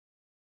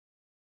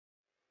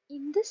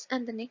In this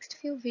and the next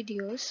few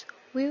videos,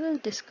 we will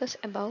discuss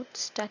about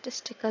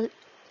statistical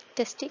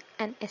testing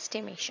and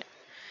estimation.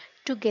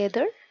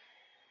 Together,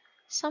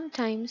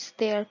 sometimes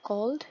they are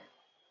called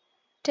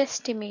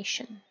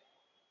testimation.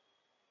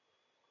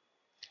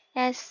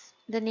 As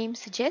the name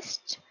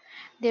suggests,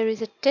 there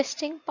is a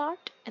testing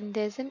part and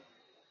there's an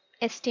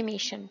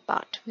estimation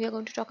part. We are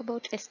going to talk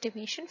about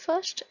estimation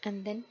first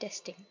and then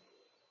testing.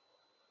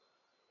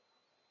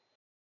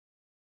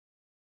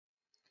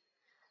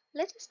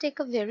 Let us take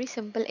a very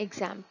simple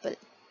example.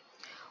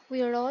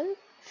 We are all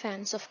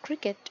fans of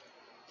cricket,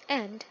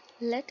 and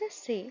let us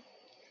say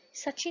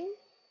Sachin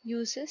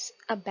uses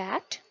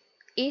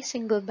a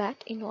single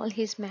bat in all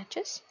his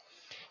matches,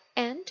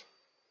 and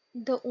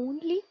the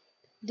only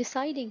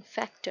deciding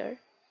factor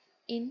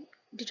in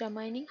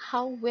determining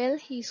how well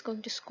he is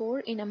going to score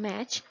in a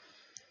match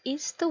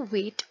is the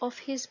weight of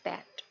his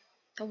bat.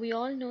 Now, we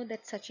all know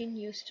that Sachin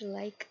used to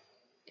like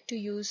to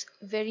use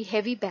very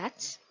heavy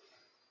bats.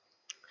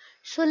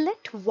 So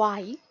let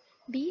y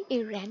be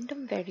a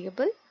random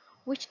variable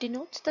which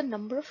denotes the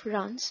number of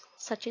runs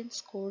Sachin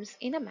scores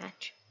in a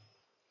match.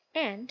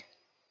 And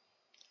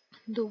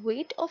the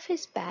weight of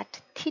his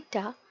bat,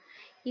 theta,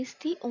 is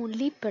the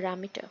only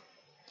parameter.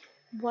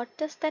 What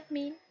does that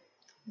mean?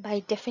 By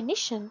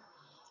definition,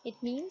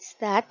 it means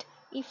that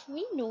if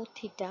we know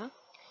theta,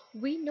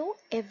 we know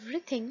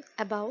everything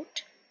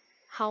about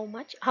how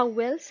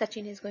well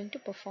Sachin is going to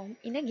perform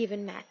in a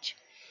given match.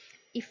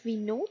 If we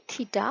know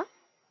theta,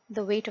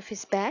 the weight of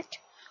his bat,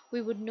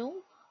 we would know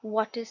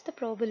what is the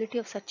probability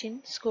of Sachin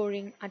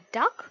scoring a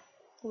duck.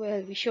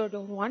 Well, we sure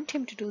don't want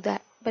him to do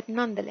that, but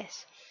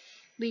nonetheless,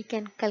 we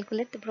can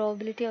calculate the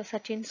probability of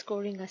Sachin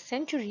scoring a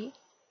century,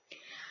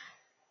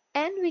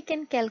 and we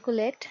can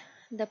calculate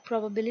the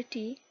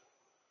probability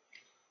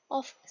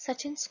of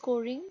Sachin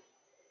scoring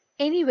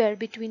anywhere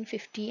between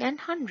 50 and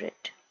 100.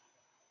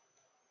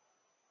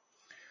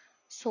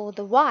 So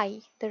the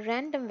y, the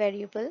random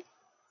variable,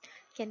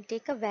 can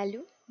take a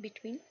value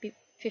between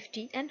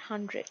 50 and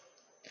 100.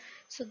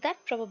 So that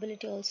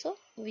probability also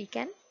we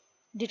can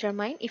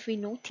determine if we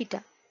know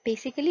theta.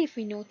 Basically, if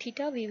we know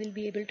theta, we will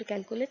be able to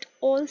calculate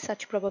all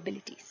such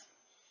probabilities.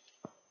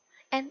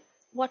 And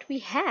what we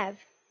have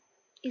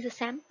is a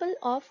sample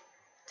of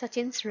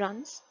Sachin's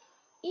runs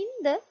in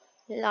the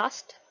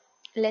last,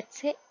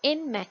 let's say,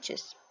 n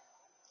matches.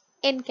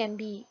 N can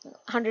be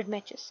 100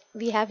 matches.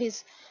 We have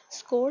his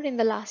score in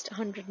the last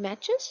 100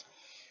 matches,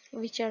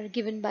 which are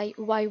given by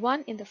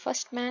y1 in the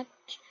first match,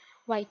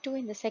 y2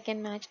 in the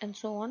second match, and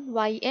so on.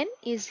 Yn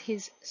is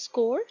his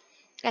score,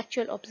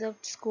 actual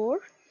observed score,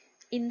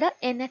 in the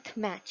nth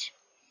match.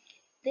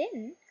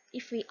 Then,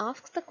 if we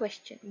ask the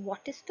question,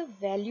 what is the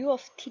value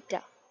of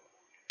theta?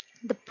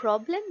 The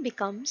problem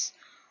becomes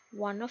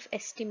one of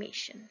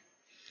estimation.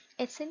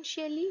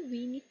 Essentially,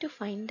 we need to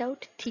find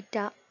out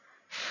theta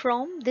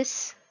from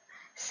this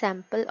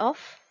sample of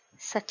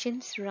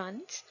Sachin's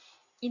runs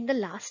in the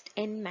last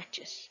n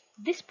matches.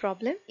 This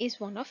problem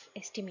is one of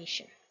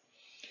estimation.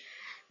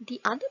 The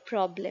other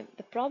problem,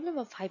 the problem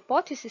of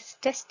hypothesis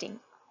testing,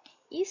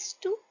 is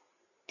to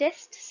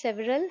test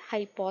several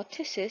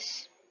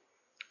hypotheses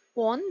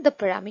on the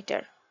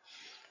parameter.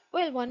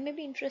 Well, one may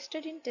be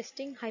interested in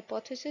testing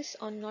hypothesis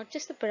on not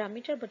just the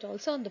parameter but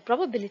also on the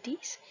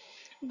probabilities,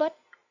 but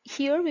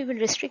here we will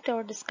restrict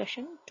our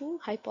discussion to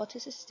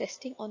hypothesis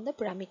testing on the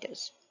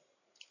parameters.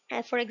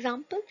 And for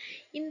example,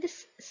 in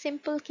this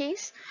simple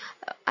case,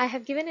 I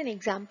have given an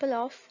example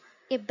of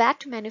a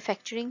bat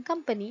manufacturing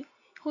company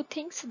who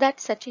thinks that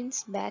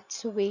Sachin's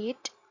bat's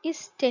weight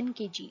is 10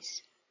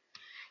 kgs.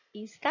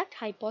 Is that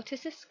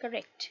hypothesis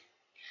correct?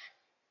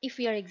 If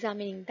we are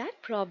examining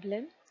that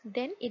problem,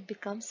 then it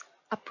becomes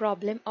a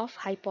problem of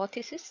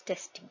hypothesis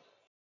testing.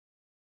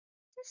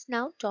 Let's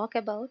now talk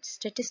about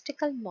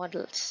statistical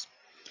models.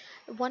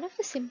 One of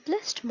the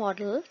simplest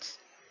models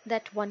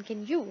that one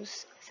can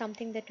use,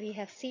 something that we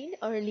have seen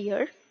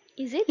earlier,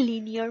 is a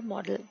linear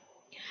model.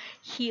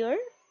 Here,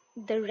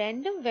 the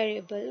random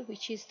variable,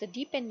 which is the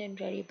dependent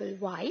variable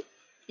y,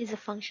 is a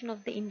function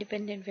of the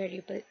independent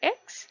variable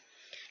x,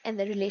 and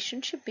the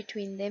relationship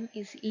between them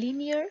is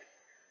linear.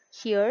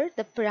 Here,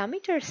 the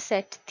parameter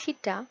set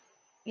theta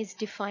is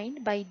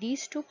defined by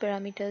these two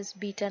parameters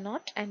beta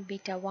naught and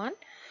beta 1,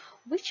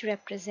 which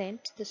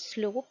represent the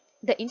slope,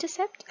 the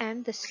intercept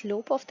and the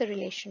slope of the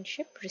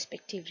relationship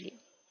respectively.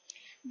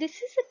 This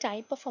is a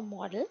type of a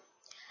model.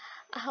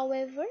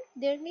 However,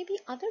 there may be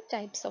other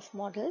types of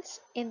models,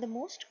 and the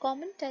most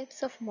common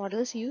types of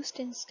models used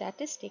in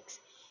statistics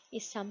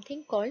is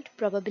something called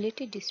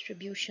probability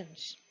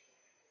distributions.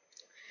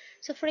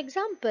 So for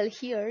example,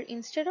 here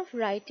instead of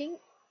writing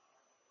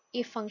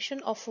a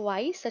function of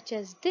y such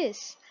as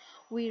this,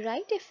 we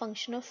write a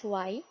function of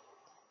y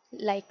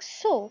like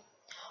so,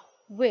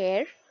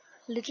 where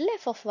little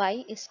f of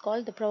y is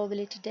called the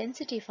probability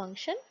density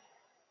function.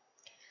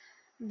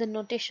 The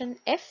notation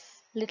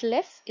f, little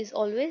f, is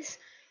always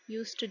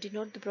used to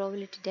denote the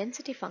probability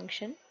density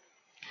function.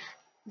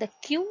 The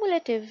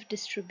cumulative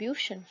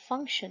distribution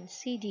function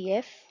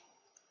CDF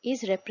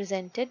is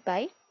represented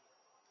by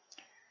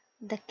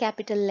the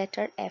capital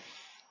letter F.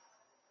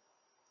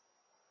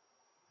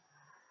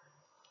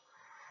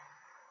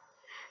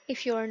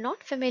 If you are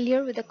not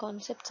familiar with the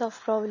concepts of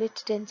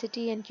probability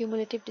density and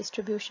cumulative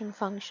distribution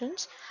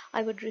functions,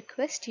 I would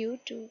request you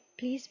to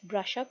please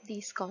brush up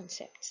these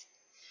concepts.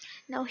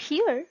 Now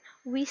here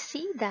we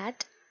see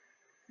that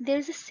there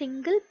is a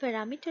single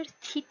parameter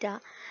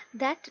theta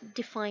that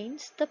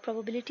defines the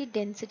probability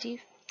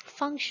density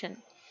function,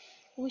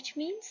 which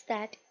means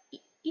that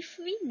if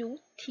we know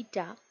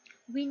theta,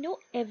 we know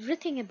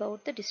everything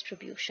about the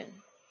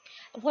distribution.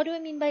 What do I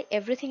mean by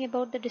everything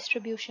about the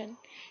distribution?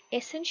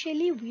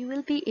 Essentially, we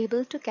will be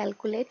able to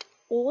calculate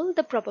all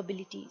the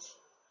probabilities.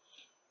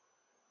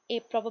 A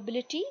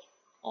probability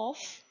of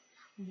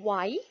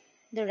y,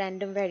 the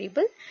random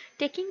variable,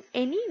 taking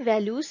any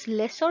values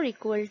less or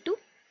equal to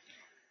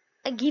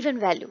a given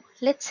value.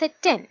 Let's say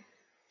 10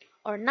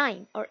 or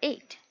 9 or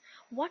 8.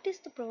 What is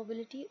the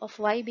probability of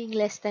y being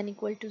less than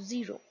equal to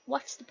 0?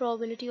 What's the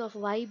probability of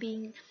y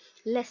being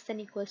less than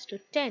equals to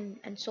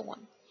 10, and so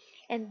on?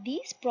 And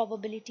these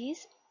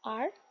probabilities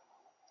are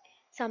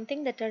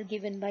something that are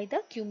given by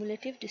the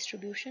cumulative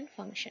distribution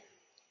function.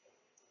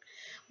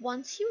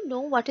 Once you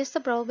know what is the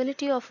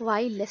probability of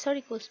y less or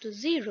equals to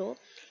 0,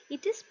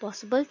 it is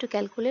possible to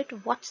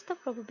calculate what's the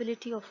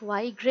probability of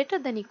y greater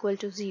than equal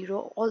to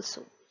 0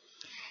 also.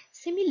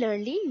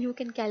 Similarly, you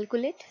can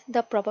calculate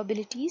the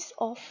probabilities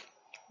of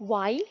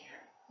y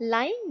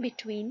lying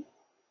between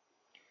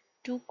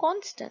two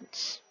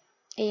constants,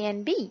 a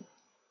and b,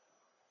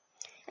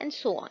 and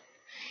so on.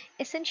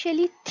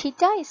 Essentially,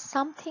 theta is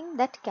something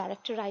that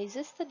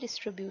characterizes the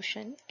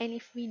distribution, and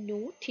if we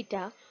know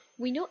theta,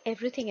 we know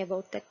everything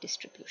about that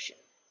distribution.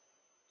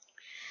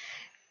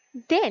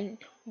 Then,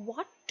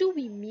 what do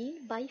we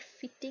mean by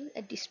fitting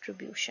a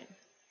distribution?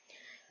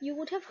 You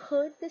would have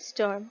heard this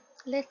term.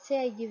 Let's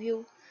say I give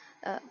you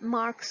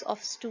marks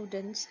of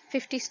students,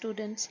 50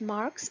 students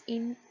marks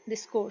in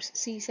this course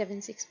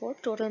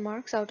C764, total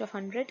marks out of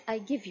 100 I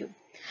give you.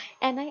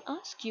 And I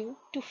ask you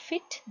to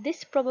fit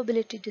this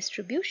probability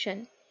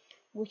distribution,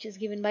 which is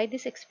given by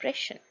this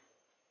expression.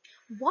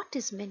 What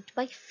is meant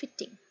by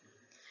fitting?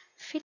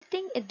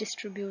 Fitting a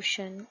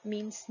distribution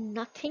means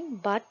nothing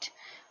but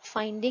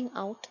finding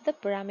out the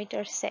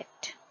parameter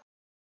set.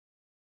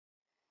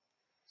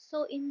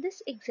 So in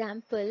this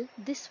example,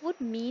 this would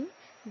mean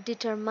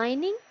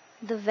determining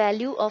the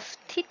value of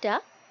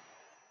theta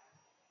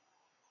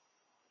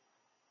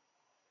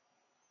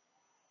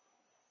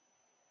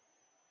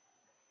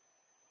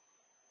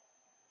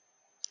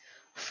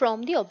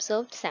from the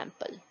observed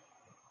sample.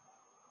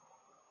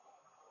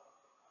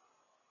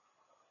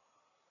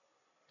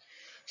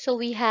 So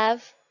we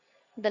have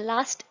the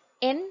last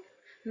n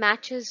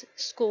matches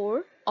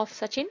score of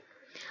Sachin,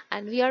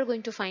 and we are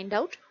going to find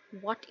out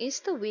what is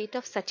the weight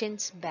of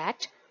Sachin's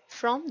bat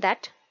from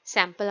that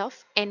sample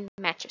of n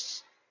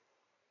matches.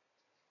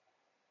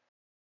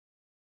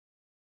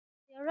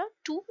 There are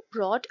two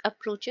broad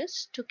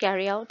approaches to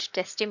carry out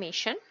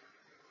testimation.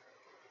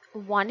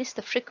 One is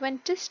the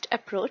frequentist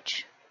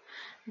approach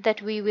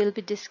that we will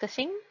be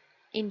discussing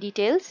in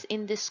details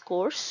in this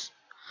course.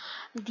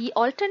 The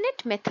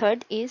alternate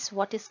method is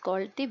what is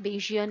called the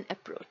Bayesian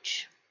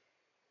approach,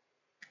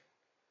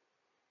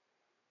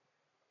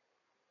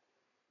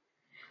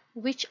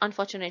 which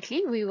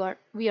unfortunately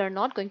we are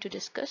not going to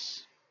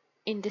discuss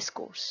in this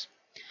course.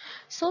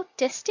 So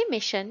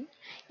testimation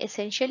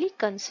essentially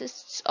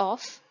consists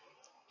of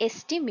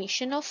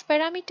estimation of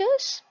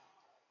parameters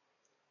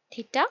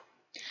theta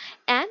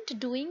and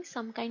doing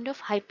some kind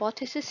of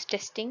hypothesis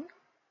testing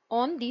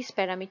on these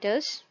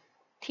parameters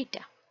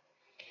theta.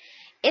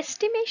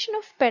 Estimation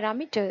of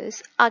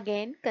parameters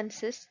again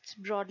consists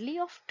broadly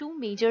of two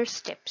major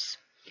steps.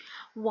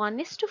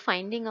 One is to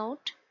finding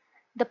out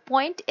the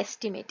point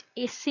estimate,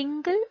 a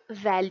single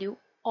value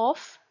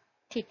of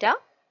theta,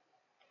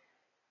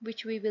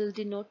 which we will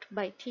denote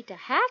by theta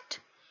hat,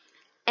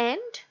 and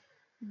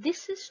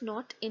this is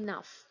not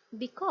enough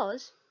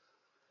because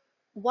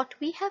what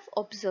we have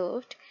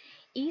observed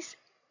is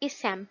a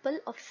sample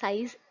of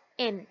size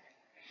n.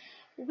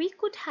 We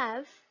could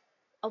have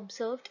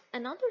observed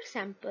another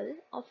sample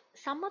of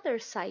some other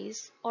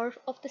size or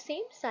of the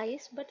same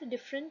size but a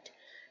different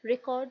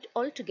record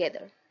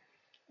altogether,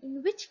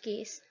 in which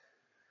case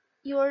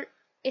your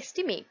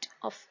estimate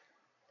of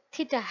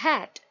theta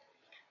hat,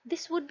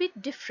 this would be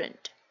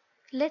different.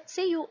 Let's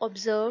say you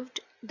observed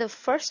the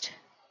first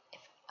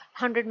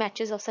 100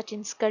 matches of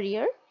Sachin's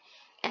career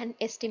and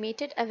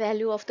estimated a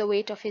value of the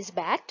weight of his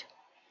bat,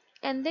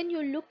 and then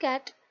you look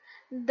at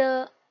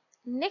the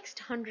next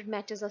 100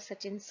 matches of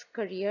Sachin's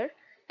career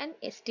and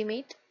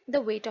estimate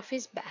the weight of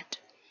his bat.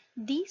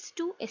 These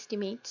two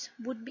estimates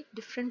would be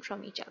different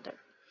from each other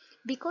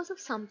because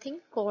of something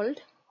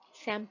called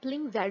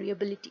sampling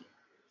variability.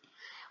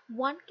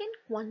 One can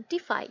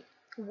quantify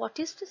what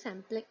is the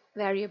sampling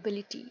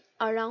variability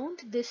around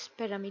this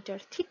parameter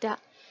theta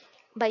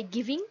by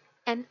giving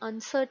an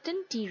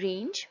uncertainty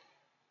range,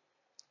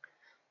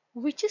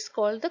 which is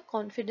called the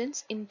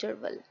confidence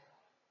interval.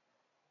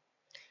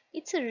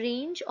 It's a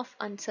range of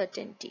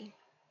uncertainty.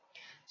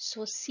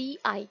 So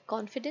CI,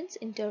 confidence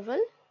interval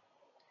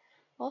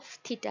of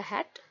theta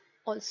hat,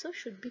 also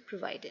should be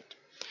provided.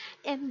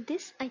 And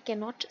this I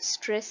cannot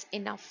stress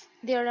enough.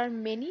 There are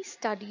many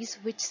studies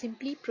which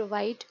simply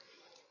provide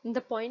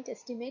the point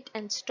estimate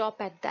and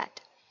stop at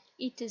that.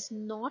 It is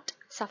not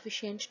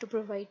sufficient to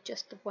provide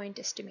just the point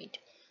estimate.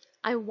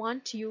 I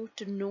want you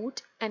to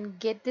note and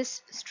get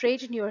this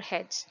straight in your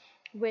heads.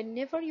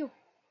 Whenever you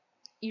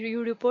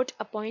report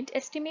a point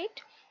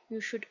estimate,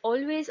 you should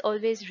always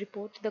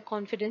report the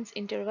confidence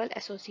interval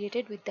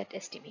associated with that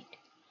estimate.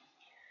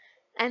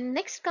 And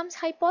next comes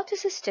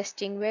hypothesis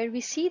testing, where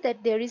we see that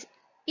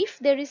if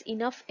there is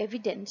enough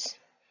evidence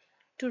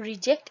to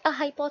reject a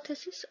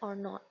hypothesis or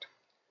not.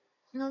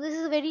 Now this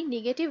is a very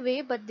negative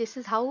way, but this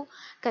is how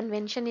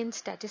convention in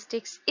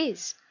statistics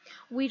is.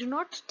 We do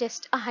not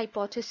test a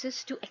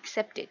hypothesis to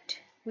accept it.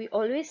 We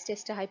always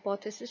test a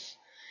hypothesis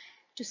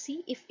to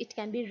see if it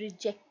can be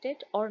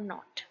rejected or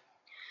not.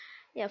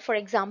 Yeah, for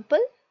example,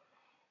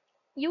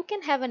 you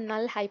can have a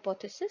null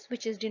hypothesis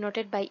which is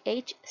denoted by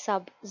H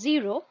sub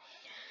 0.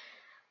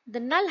 The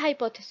null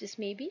hypothesis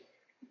may be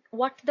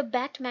what the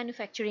bat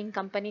manufacturing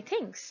company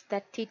thinks,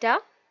 that theta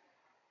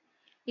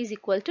is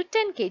equal to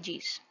 10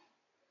 kgs.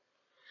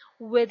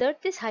 Whether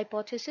this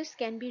hypothesis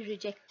can be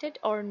rejected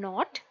or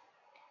not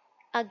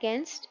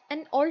against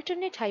an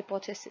alternate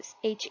hypothesis,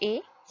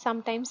 HA,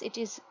 sometimes it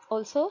is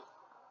also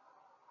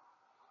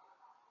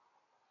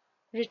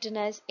written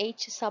as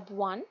H sub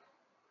 1,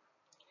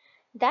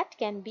 that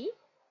can be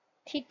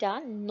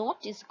theta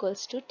not is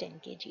equals to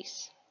 10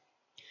 kgs.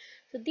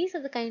 So these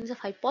are the kinds of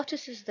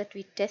hypotheses that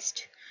we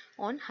test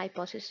on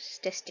hypothesis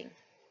testing.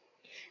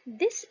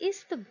 This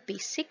is the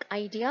basic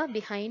idea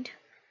behind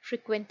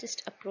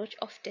frequentist approach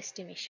of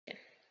testimation.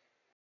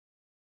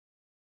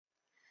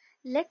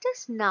 Let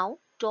us now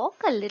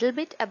talk a little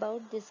bit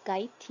about this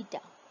guy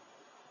theta.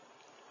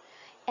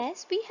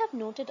 As we have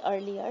noted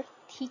earlier,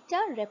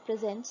 theta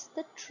represents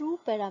the true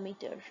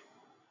parameter.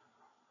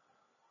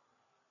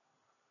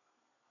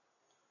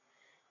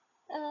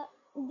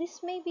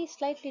 This may be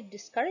slightly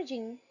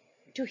discouraging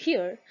to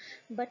hear,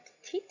 but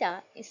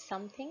theta is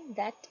something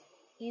that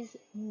is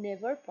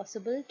never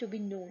possible to be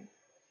known.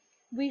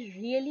 We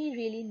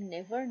really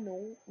never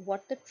know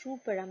what the true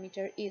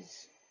parameter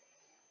is.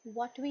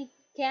 What we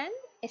can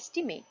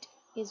estimate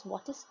is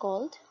what is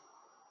called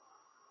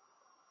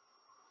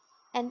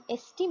an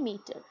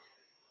estimator,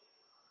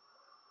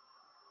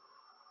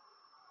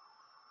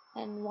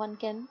 and one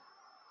can,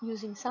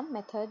 using some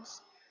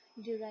methods,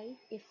 derive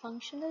a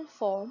functional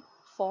form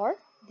for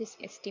this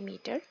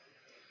estimator,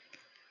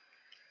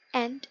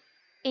 and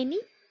any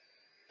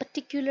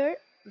particular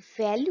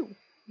value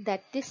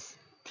that this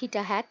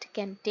theta hat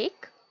can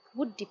take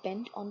would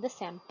depend on the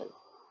sample.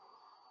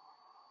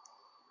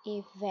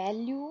 A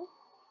value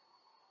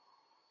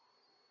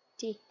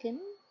taken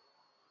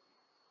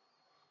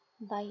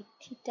by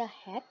theta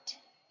hat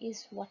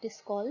is what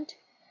is called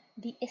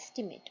the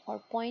estimate or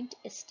point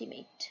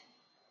estimate.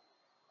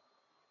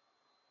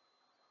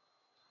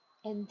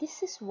 And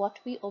this is what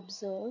we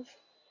observe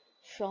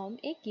from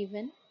a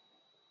given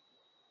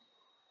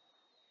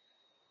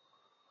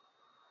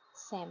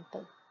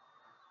sample.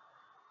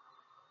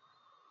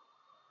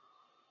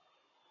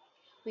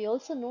 We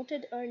also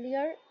noted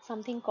earlier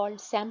something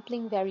called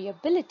sampling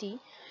variability,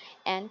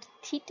 and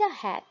theta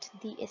hat,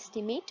 the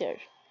estimator,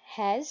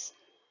 has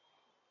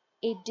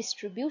a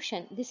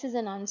distribution. This is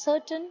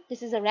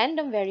a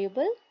random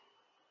variable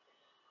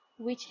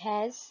which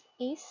has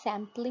a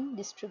sampling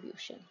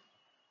distribution.